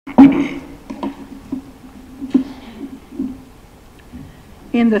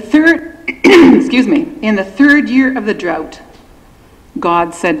In the third, excuse me, in the third year of the drought,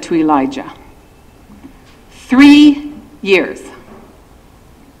 God said to Elijah, 3 years.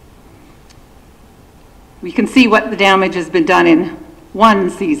 We can see what the damage has been done in one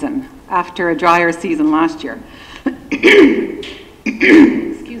season after a drier season last year.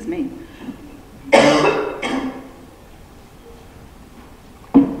 Excuse me.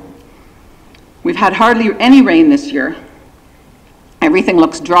 We've had hardly any rain this year. Everything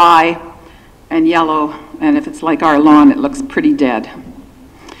looks dry and yellow, and if it's like our lawn, it looks pretty dead.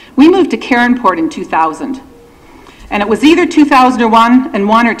 We moved to Caronport in 2000, and it was either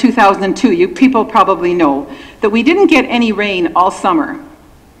 2001 or 2002. You people probably know that we didn't get any rain all summer.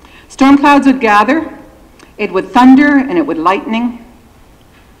 Storm clouds would gather, it would thunder, and it would lightning,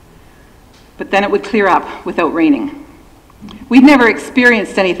 but then it would clear up without raining. We'd never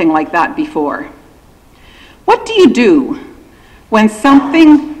experienced anything like that before. What do you do when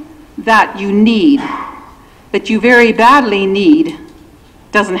something that you need, that you very badly need,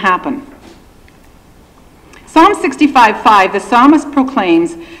 doesn't happen? Psalm 65:5, the psalmist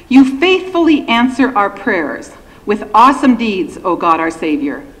proclaims, "You faithfully answer our prayers with awesome deeds, O God, our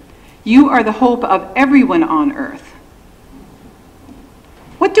Savior. You are the hope of everyone on earth."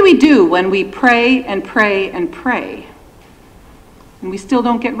 What do we do when we pray and pray and pray, and we still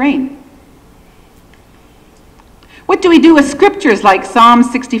don't get rain? What do we do with scriptures like Psalm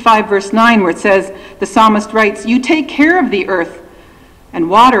 65 verse 9, where it says, the psalmist writes, "You take care of the earth and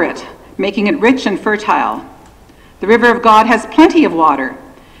water it, making it rich and fertile. The river of God has plenty of water.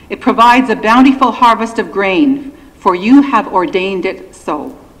 It provides a bountiful harvest of grain, for you have ordained it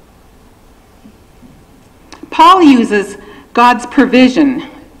so." Paul uses God's provision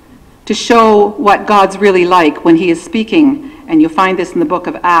to show what God's really like when he is speaking, and you'll find this in the book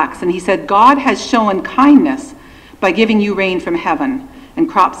of Acts. And he said, "God has shown kindness by giving you rain from heaven and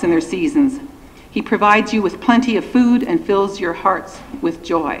crops in their seasons. He provides you with plenty of food and fills your hearts with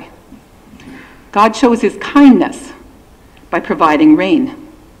joy." God shows his kindness by providing rain.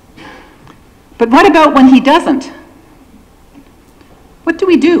 But what about when he doesn't? What do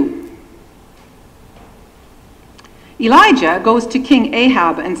we do? Elijah goes to King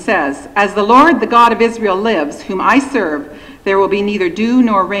Ahab and says, "As the Lord, the God of Israel lives, whom I serve, there will be neither dew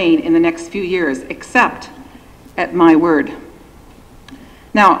nor rain in the next few years, except at my word."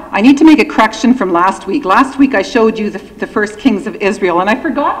 Now, I need to make a correction from last week. Last week I showed you the first kings of Israel, and I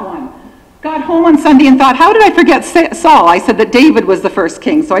forgot one. Got home on Sunday and thought, how did I forget Saul? I said that David was the first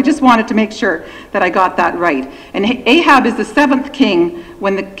king, so I just wanted to make sure that I got that right. And Ahab is the 7th king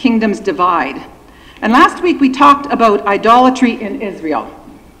when the kingdoms divide. And last week we talked about idolatry in Israel.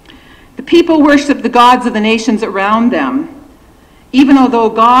 The people worshiped the gods of the nations around them, even though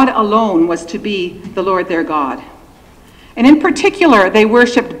God alone was to be the Lord their God. And in particular, they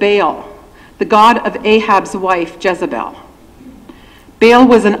worshipped Baal, the god of Ahab's wife, Jezebel. Baal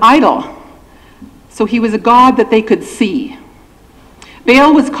was an idol, so he was a god that they could see.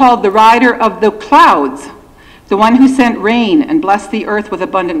 Baal was called the rider of the clouds, the one who sent rain and blessed the earth with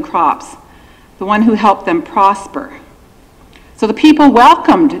abundant crops, the one who helped them prosper. So the people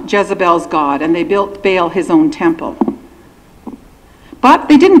welcomed Jezebel's god, and they built Baal his own temple. But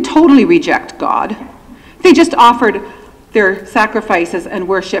they didn't totally reject God. They just offered their sacrifices and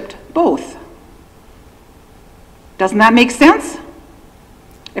worshipped both. Doesn't that make sense?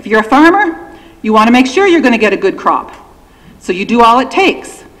 If you're a farmer, you want to make sure you're going to get a good crop. So you do all it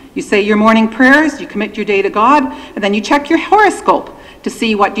takes. You say your morning prayers, you commit your day to God, and then you check your horoscope to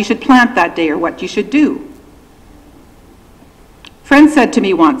see what you should plant that day or what you should do. A friend said to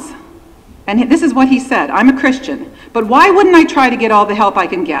me once, and this is what he said, "I'm a Christian, but why wouldn't I try to get all the help I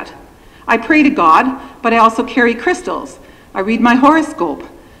can get? I pray to God, but I also carry crystals. I read my horoscope,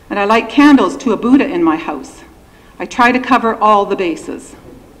 and I light candles to a Buddha in my house. I try to cover all the bases."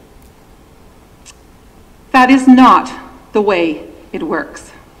 That is not the way it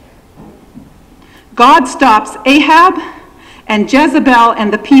works. God stops Ahab and Jezebel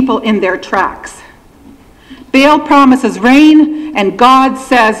and the people in their tracks. Baal promises rain, and God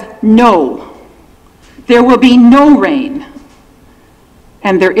says no. There will be no rain,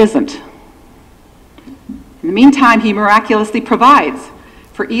 and there isn't. In the meantime, he miraculously provides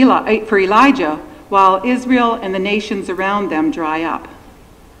for Elijah while Israel and the nations around them dry up.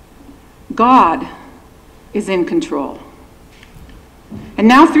 God is in control. And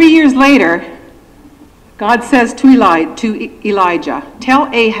now 3 years later, God says to Elijah, "Tell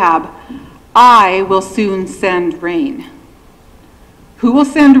Ahab, I will soon send rain." Who will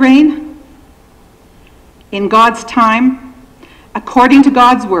send rain? In God's time, according to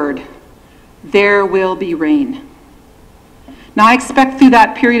God's word, there will be rain. Now I expect through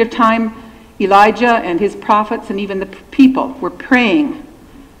that period of time, Elijah and his prophets and even the people were praying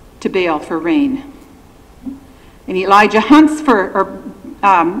to Baal for rain. And Ahab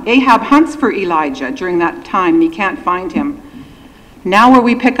hunts for Elijah during that time, and he can't find him. Now where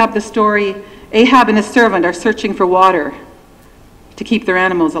we pick up the story, Ahab and his servant are searching for water to keep their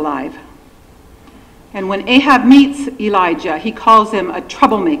animals alive. And when Ahab meets Elijah, he calls him a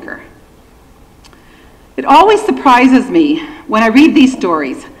troublemaker. It always surprises me when I read these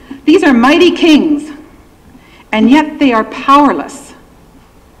stories. These are mighty kings, and yet they are powerless,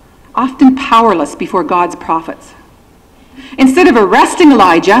 often powerless before God's prophets. Instead of arresting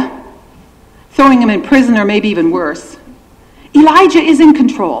Elijah, throwing him in prison or maybe even worse, Elijah is in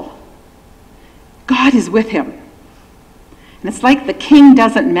control. God is with him. And it's like the king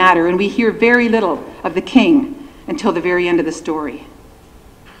doesn't matter, and we hear very little of the king until the very end of the story.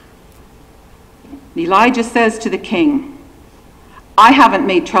 Elijah says to the king, I haven't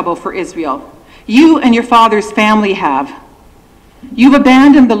made trouble for Israel. You and your father's family have. You've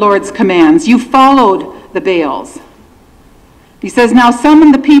abandoned the Lord's commands. You've followed the Baals. He says, now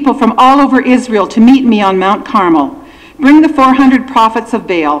summon the people from all over Israel to meet me on Mount Carmel. Bring the 400 prophets of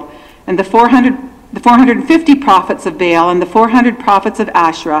Baal and the 450 prophets of Baal and the 400 prophets of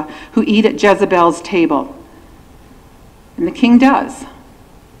Asherah who eat at Jezebel's table. And the king does.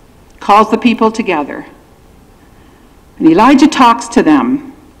 Calls the people together. And Elijah talks to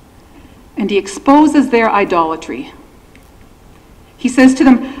them, and he exposes their idolatry. He says to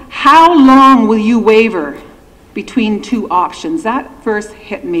them, how long will you waver between two options? That verse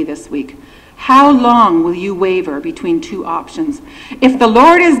hit me this week. How long will you waver between two options? If the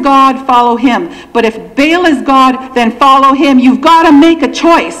Lord is God, follow him. But if Baal is God, then follow him. You've got to make a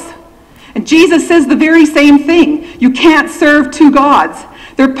choice. And Jesus says the very same thing. You can't serve two gods.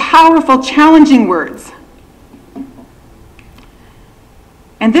 They're powerful, challenging words.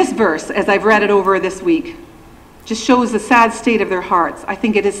 And this verse, as I've read it over this week, just shows the sad state of their hearts. I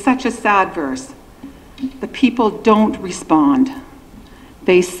think it is such a sad verse. The people don't respond.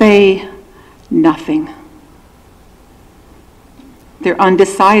 They say nothing. They're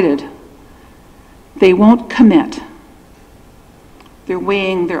undecided. They won't commit. They're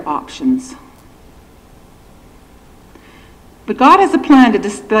weighing their options. But God has a plan to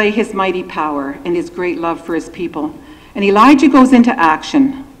display his mighty power and his great love for his people. And Elijah goes into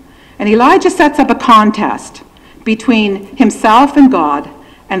action. And Elijah sets up a contest between himself and God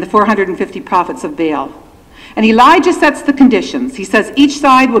and the 450 prophets of Baal. And Elijah sets the conditions. He says each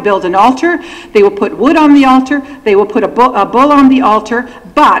side will build an altar. They will put wood on the altar. They will put a bull on the altar.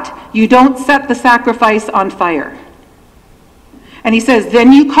 But you don't set the sacrifice on fire. And he says,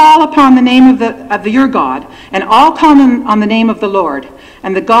 then you call upon the name of your God, and I'll call on the name of the Lord.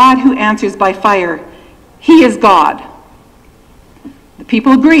 And the God who answers by fire, he is God. The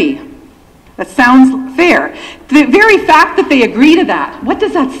people agree. That sounds fair. The very fact that they agree to that, what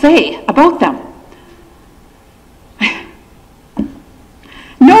does that say about them?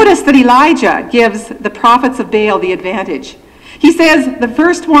 Notice that Elijah gives the prophets of Baal the advantage. He says the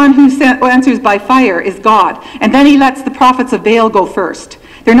first one who answers by fire is God, and then he lets the prophets of Baal go first.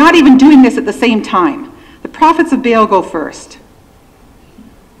 They're not even doing this at the same time. The prophets of Baal go first.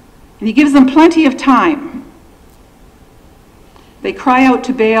 And he gives them plenty of time. They cry out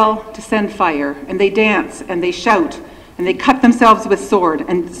to Baal to send fire, and they dance, and they shout, and they cut themselves with swords,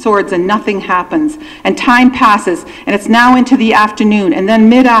 and nothing happens. And time passes, and it's now into the afternoon, and then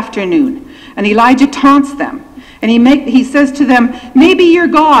mid-afternoon. And Elijah taunts them. And he says to them, maybe your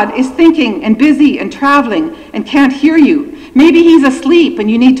God is thinking and busy and traveling and can't hear you. Maybe he's asleep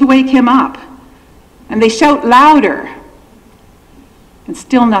and you need to wake him up. And they shout louder. And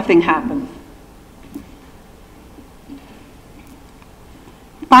still nothing happens.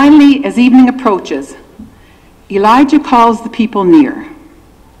 Finally, as evening approaches, Elijah calls the people near.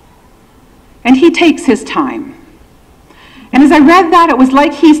 And he takes his time. And as I read that, it was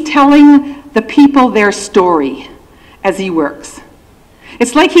like he's telling the people their story as he works.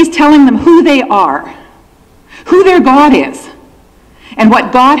 It's like he's telling them who they are, who their God is, and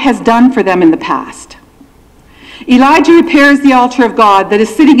what God has done for them in the past. Elijah repairs the altar of God that is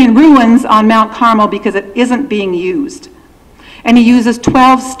sitting in ruins on Mount Carmel because it isn't being used. And he uses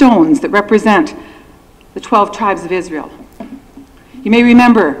 12 stones that represent the 12 tribes of Israel. You may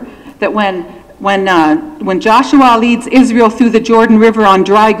remember that when Joshua leads Israel through the Jordan River on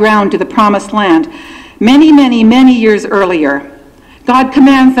dry ground to the promised land, many years earlier, God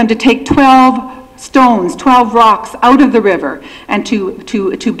commands them to take 12 stones, 12 rocks out of the river, and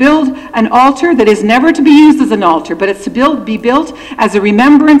to build an altar that is never to be used as an altar, but it's to be built as a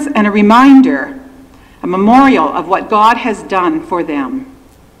remembrance and a reminder a memorial of what God has done for them.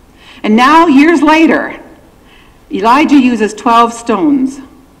 And now, years later, Elijah uses 12 stones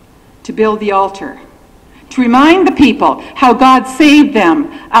to build the altar, to remind the people how God saved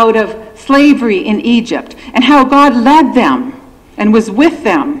them out of slavery in Egypt, and how God led them and was with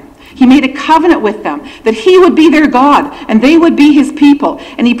them. He made a covenant with them that he would be their God and they would be his people,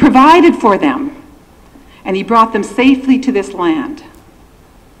 and he provided for them, and he brought them safely to this land.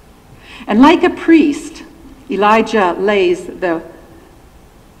 And like a priest, Elijah lays the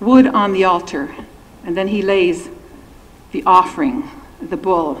wood on the altar, and then he lays the offering, the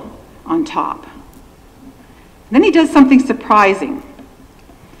bull, on top. Then he does something surprising.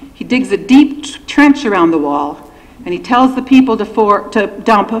 He digs a deep trench around the wall, and he tells the people to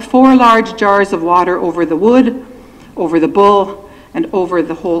dump 4 large jars of water over the wood, over the bull, and over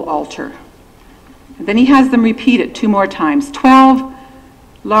the whole altar. And then he has them repeat it 2 more times. 12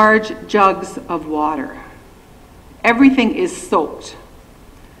 large jugs of water. Everything is soaked.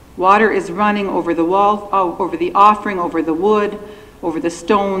 Water is running over the wall, over the offering, over the wood, over the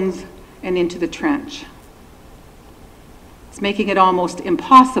stones, and into the trench. It's making it almost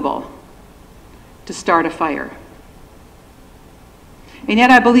impossible to start a fire. And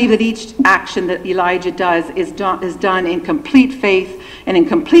yet I believe that each action that Elijah does is done in complete faith and in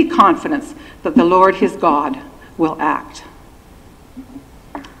complete confidence that the Lord his God will act.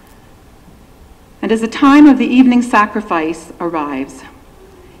 And as the time of the evening sacrifice arrives,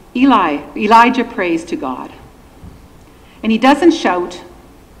 Elijah prays to God. And he doesn't shout,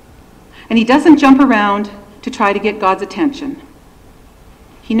 and he doesn't jump around to try to get God's attention.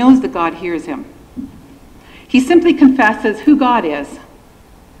 He knows that God hears him. He simply confesses who God is,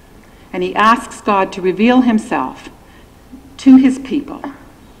 and he asks God to reveal himself to his people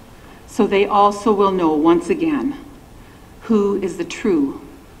so they also will know once again who is the true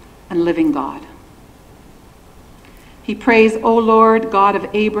and living God. He prays, O Lord, God of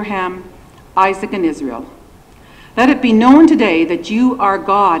Abraham, Isaac, and Israel, let it be known today that you are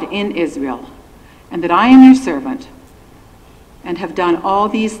God in Israel, and that I am your servant, and have done all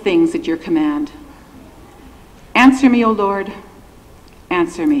these things at your command. Answer me, O Lord,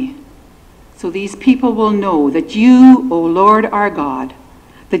 answer me, so these people will know that you, O Lord, are God,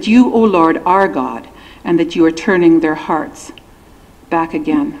 that you, O Lord, are God, and that you are turning their hearts back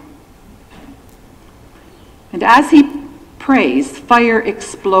again. And as he prays, fire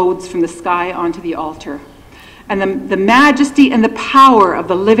explodes from the sky onto the altar, and the majesty and the power of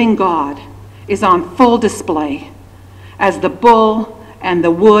the living God is on full display as the bull and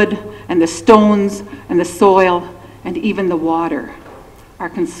the wood and the stones and the soil and even the water are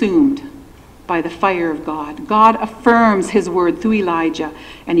consumed by the fire of God. God affirms his word through Elijah,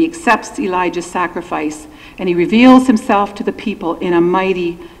 and he accepts Elijah's sacrifice, and he reveals himself to the people in a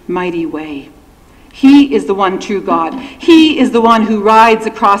mighty, mighty way. He is the one true God. He is the one who rides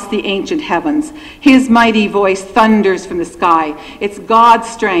across the ancient heavens. His mighty voice thunders from the sky. It's God's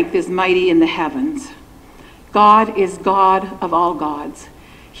strength is mighty in the heavens. God is God of all gods.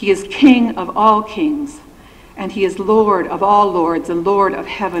 He is King of all kings. And he is Lord of all lords and Lord of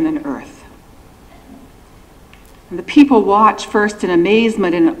heaven and earth. And the people watch first in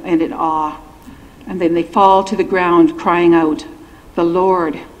amazement and in awe. And then they fall to the ground crying out, the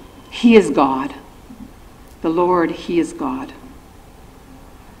Lord, he is God. The Lord, he is God.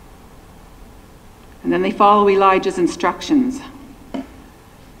 And then they follow Elijah's instructions. And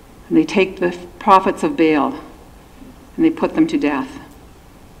they take the prophets of Baal and they put them to death.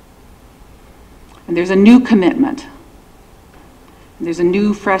 And there's a new commitment. And there's a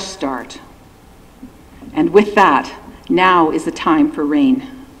new fresh start. And with that, now is the time for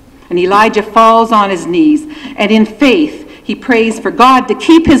rain. And Elijah falls on his knees, and in faith, he prays for God to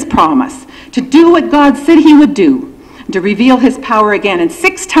keep his promise, to do what God said he would do, and to reveal his power again. And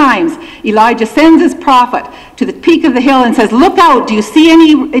 6 times, Elijah sends his prophet to the peak of the hill and says, look out, do you see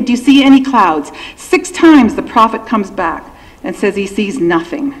any clouds? 6 times the prophet comes back and says he sees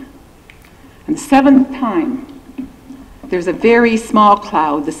nothing. And the 7th time, there's a very small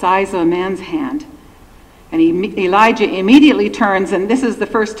cloud the size of a man's hand. And Elijah immediately turns, and this is the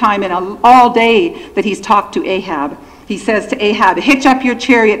first time in all day that he's talked to Ahab. He says to Ahab, hitch up your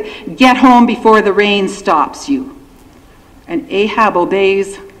chariot, get home before the rain stops you. And Ahab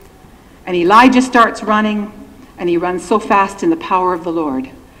obeys, and Elijah starts running, and he runs so fast in the power of the Lord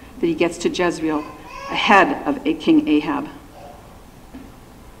that he gets to Jezreel ahead of King Ahab.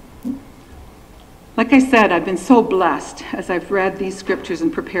 Like I said, I've been so blessed as I've read these scriptures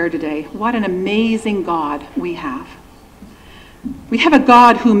and prepared today. What an amazing God we have. We have a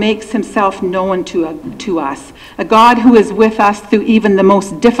God who makes himself known to us, a God who is with us through even the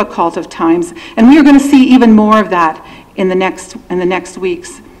most difficult of times. And we are going to see even more of that in the next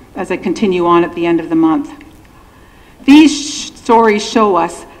weeks as I continue on at the end of the month. These stories show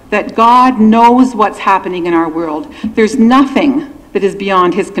us that God knows what's happening in our world. There's nothing that is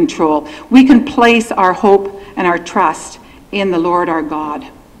beyond his control. We can place our hope and our trust in the Lord our God.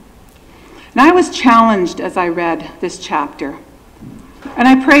 And I was challenged as I read this chapter. And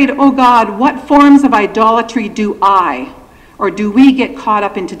I prayed, oh God, what forms of idolatry do I or do we get caught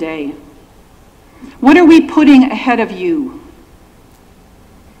up in today? What are we putting ahead of you?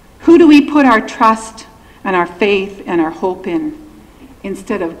 Who do we put our trust and our faith and our hope in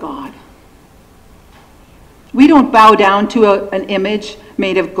instead of God? We don't bow down to an image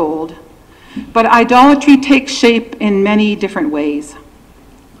made of gold, but idolatry takes shape in many different ways.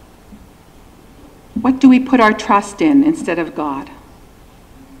 What do we put our trust in instead of God?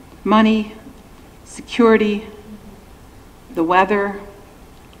 Money, security, the weather,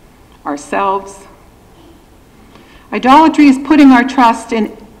 ourselves. Idolatry is putting our trust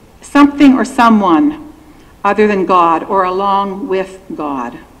in something or someone other than God or along with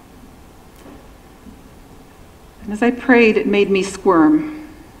God. And as I prayed, it made me squirm.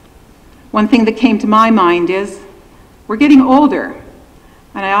 One thing that came to my mind is, we're getting older,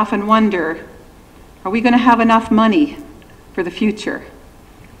 and I often wonder, are we going to have enough money for the future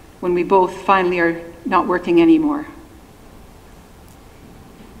when we both finally are not working anymore?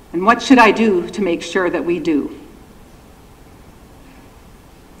 And what should I do to make sure that we do?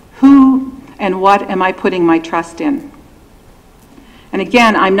 Who and what am I putting my trust in? And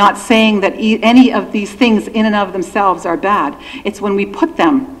again, I'm not saying that any of these things in and of themselves are bad. It's when we put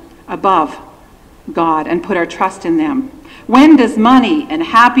them above God and put our trust in them. When does money and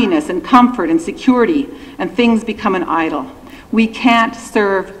happiness and comfort and security and things become an idol? We can't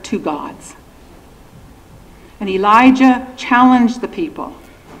serve two gods. And Elijah challenged the people.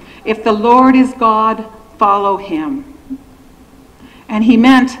 If the Lord is God, follow him. And he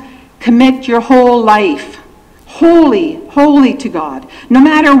meant commit your whole life, wholly to God. No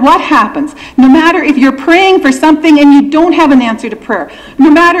matter what happens, no matter if you're praying for something and you don't have an answer to prayer, no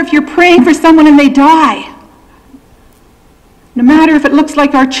matter if you're praying for someone and they die, no matter if it looks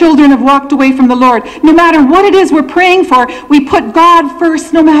like our children have walked away from the Lord, no matter what it is we're praying for, we put God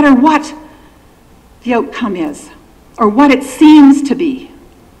first no matter what the outcome is or what it seems to be.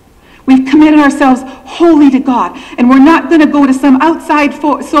 We've committed ourselves wholly to God, and we're not going to go to some outside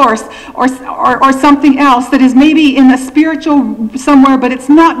source or something else that is maybe in a spiritual somewhere, but it's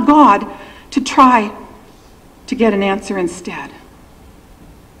not God, to try to get an answer instead.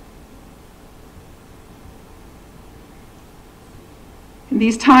 In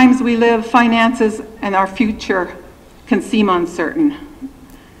these times we live, finances and our future can seem uncertain.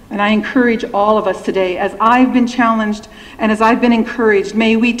 And I encourage all of us today, as I've been challenged and as I've been encouraged,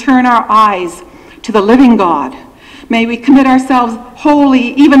 may we turn our eyes to the living God. May we commit ourselves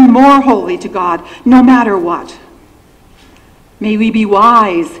wholly, even more wholly to God, no matter what. May we be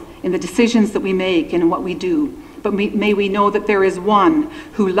wise in the decisions that we make and in what we do. But may we know that there is one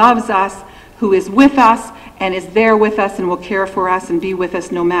who loves us, who is with us, and is there with us and will care for us and be with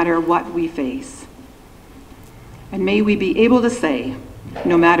us no matter what we face. And may we be able to say,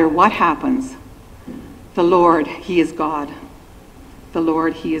 no matter what happens, the Lord, he is God. The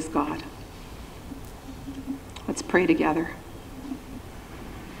Lord, he is God. Let's pray together.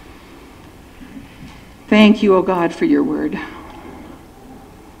 Thank you, O God, for your word.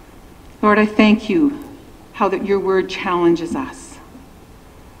 Lord, I thank you how that your word challenges us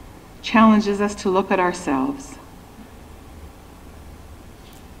to look at ourselves.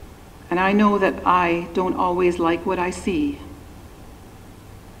 And I know that I don't always like what I see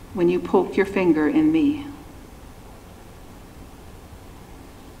when you poke your finger in me.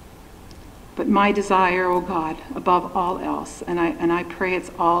 But my desire, oh God, above all else, and I pray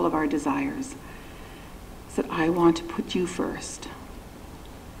it's all of our desires, is that I want to put you first.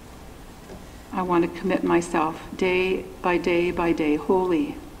 I want to commit myself day by day,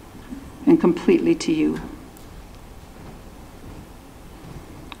 wholly and completely to you.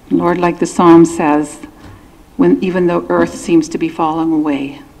 Lord, like the psalm says, when even the earth seems to be falling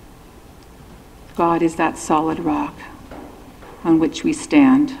away, God is that solid rock on which we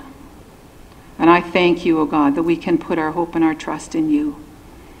stand. And I thank you, O God, that we can put our hope and our trust in you.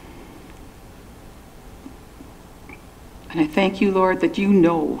 And I thank you, Lord, that you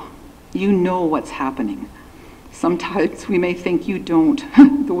know what's happening. Sometimes we may think you don't,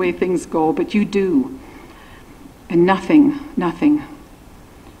 the way things go, but you do. And nothing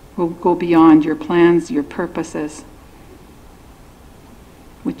will go beyond your plans, your purposes.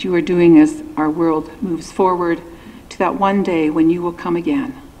 what you are doing as our world moves forward to that one day when you will come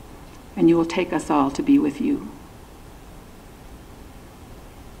again and you will take us all to be with you.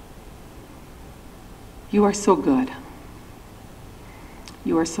 You are so good.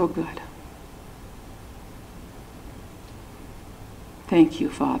 You are so good. Thank you,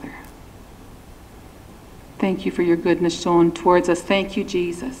 Father. Thank you for your goodness shown towards us. Thank you,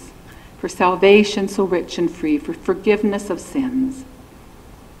 Jesus, for salvation so rich and free, for forgiveness of sins,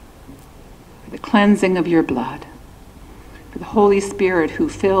 for the cleansing of your blood, for the Holy Spirit who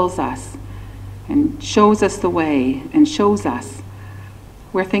fills us and shows us the way and shows us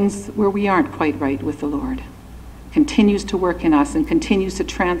where we aren't quite right with the Lord, continues to work in us and continues to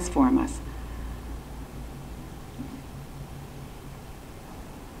transform us.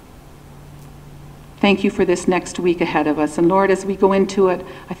 Thank you for this next week ahead of us. And Lord, as we go into it,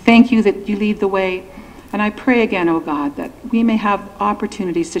 I thank you that you lead the way. And I pray again, oh God, that we may have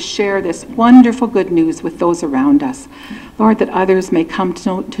opportunities to share this wonderful good news with those around us. Lord, that others may come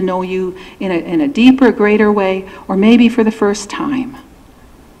to know you in a deeper, greater way, or maybe for the first time.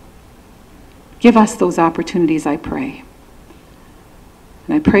 Give us those opportunities, I pray.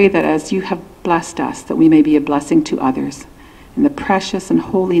 And I pray that as you have blessed us, that we may be a blessing to others. In the precious and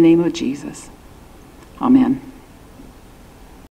holy name of Jesus. Amen.